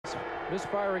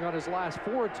misfiring on his last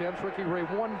 4 attempts. Ricky Ray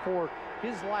 1 for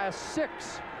his last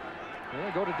 6. And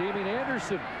they go to Damien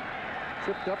Anderson.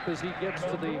 Tripped up as he gets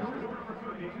to the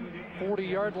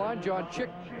 40-yard line. John Chick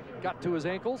got to his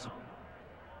ankles.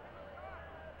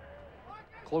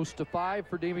 Close to 5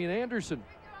 for Damien Anderson.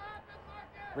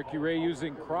 Ricky Ray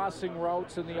using crossing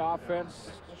routes in the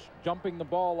offense, jumping the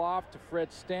ball off to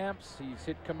Fred Stamps. He's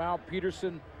hit Kamau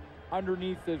Peterson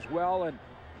underneath as well. And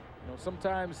you know,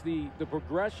 sometimes the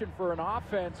progression for an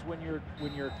offense when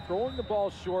you're throwing the ball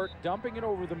short, dumping it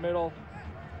over the middle,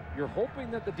 you're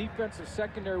hoping that the defensive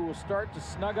secondary will start to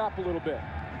snug up a little bit.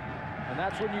 And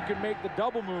that's when you can make the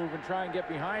double move and try and get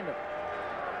behind them.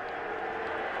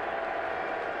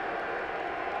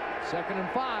 2nd and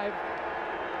 5.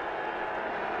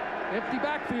 Empty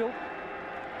backfield.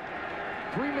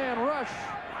 3-man rush.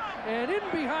 And in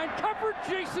behind, covered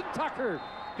Jason Tucker.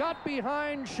 Got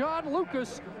behind Sean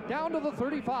Lucas down to the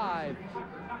 35.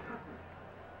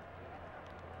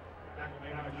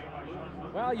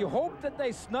 Well, you hope that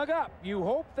they snug up. You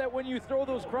hope that when you throw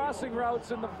those crossing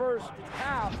routes in the first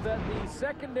half that the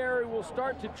secondary will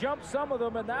start to jump some of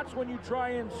them, and that's when you try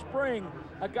and spring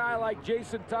a guy like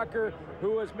Jason Tucker,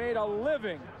 who has made a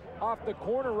living off the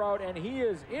corner route, and he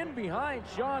is in behind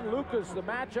Sean Lucas. The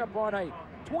matchup on a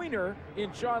tweener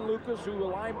in Sean Lucas, who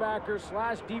a linebacker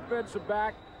 / defensive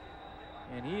back,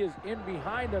 and he is in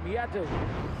behind him. He had to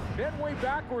bend way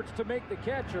backwards to make the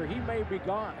catch, or he may be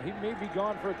gone. He may be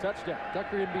gone for a touchdown.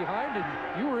 Tucker in behind,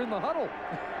 and you were in the huddle.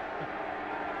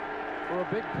 For a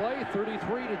big play,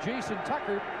 33 to Jason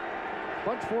Tucker.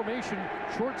 Bunch formation,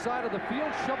 short side of the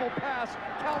field, shovel pass,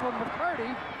 Calvin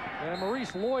McCarty. And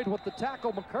Maurice Lloyd with the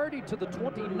tackle. McCarty to the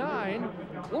 29,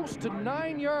 close to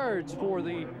 9 yards for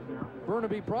the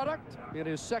Burnaby product in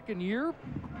his 2nd year.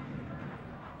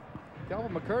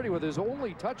 Calvin McCarty with his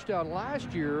only touchdown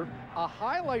last year, a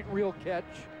highlight reel catch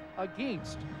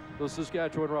against the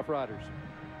Saskatchewan Roughriders.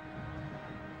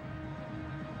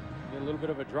 A little bit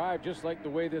of a drive, just like the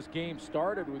way this game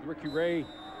started, with Ricky Ray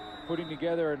putting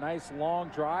together a nice long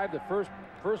drive. The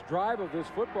first drive of this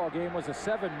football game was a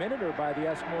 7-minute by the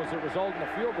Eskimos that resulted in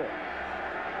a field goal.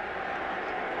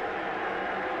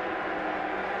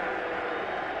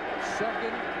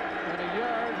 Second and a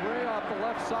yard. Ray off the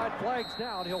left side, flags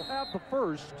down. He'll have the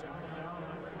first.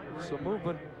 Some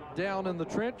movement down in the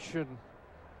trench, and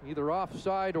either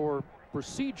offside or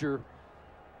procedure.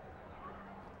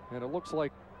 And it looks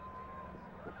like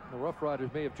the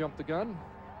Roughriders may have jumped the gun.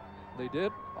 They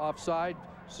did. Offside,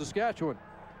 Saskatchewan.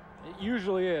 It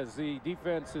usually is. The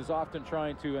defense is often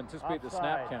trying to anticipate Offside. The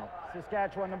snap count.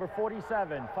 Saskatchewan number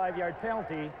 47, 5-yard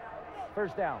penalty,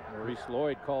 first down. Maurice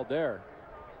Lloyd called there.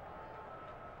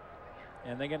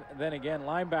 And then again,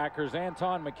 linebackers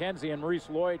Anton McKenzie and Maurice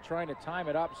Lloyd trying to time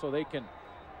it up so they can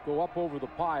go up over the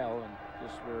pile, and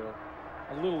just were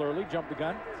a little early, jumped the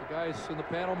gun. The guys in the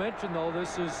panel mentioned, though,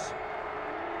 this is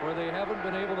where they haven't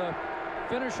been able to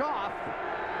finish off.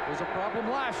 It was a problem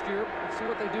last year. Let's see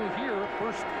what they do here.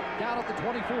 First down at the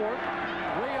 24.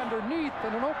 Ray underneath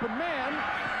and an open man.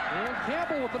 And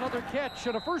Campbell with another catch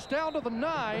and a first down to the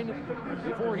 9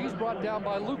 before he's brought down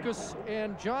by Lucas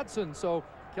and Johnson. So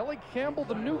Kelly Campbell,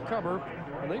 the newcomer,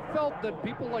 and they felt that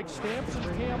people like Stamps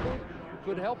and Campbell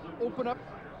could help open up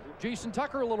Jason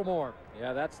Tucker a little more.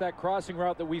 Yeah, that's that crossing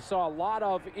route that we saw a lot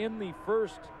of in the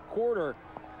first quarter.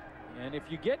 And if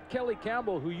you get Kelly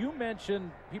Campbell, who you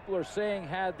mentioned, people are saying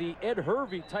had the Ed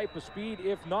Hervey type of speed,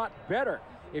 if not better.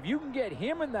 If you can get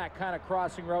him in that kind of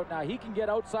crossing route, now he can get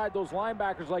outside those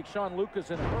linebackers like Sean Lucas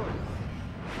in a hurry.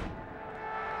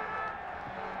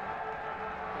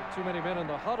 Too many men in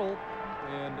the huddle,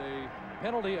 and a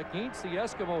penalty against the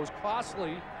Eskimos,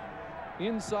 costly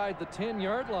inside the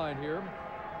 10-yard line here.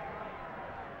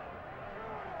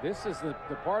 This is the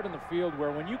part in the field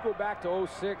where when you go back to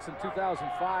 06 and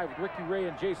 2005 with Ricky Ray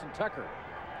and Jason Tucker.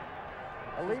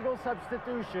 Illegal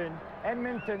substitution.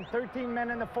 Edmonton, 13 men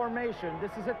in the formation.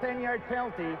 This is a 10-yard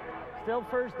penalty. Still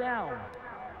first down.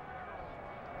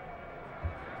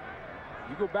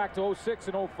 You go back to 06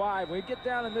 and 05. When you get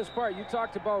down in this part, you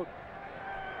talked about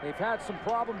they've had some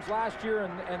problems last year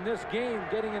and this game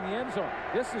getting in the end zone.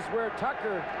 This is where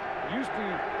Tucker used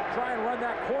to try and run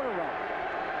that corner route.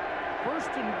 First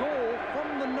and goal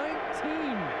from the 19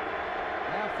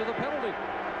 after the penalty.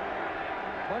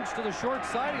 Bunch to the short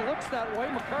side. He looks that way.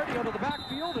 McCarty out of the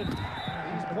backfield, and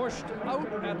he's pushed out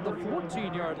at the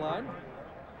 14-yard line.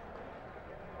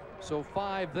 So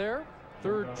 5 there.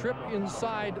 Third trip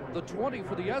inside the 20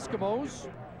 for the Eskimos.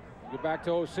 Go back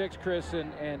to 06, Chris,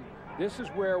 and this is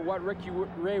where what Ricky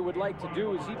Ray would like to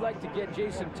do is he'd like to get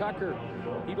Jason Tucker.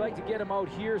 He'd like to get him out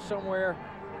here somewhere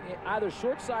either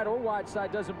short side or wide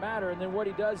side, doesn't matter. And then what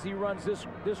he does, he runs this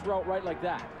route right like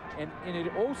that. And in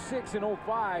 06 and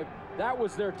 05, that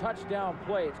was their touchdown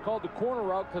play. It's called the corner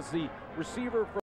route because the receiver from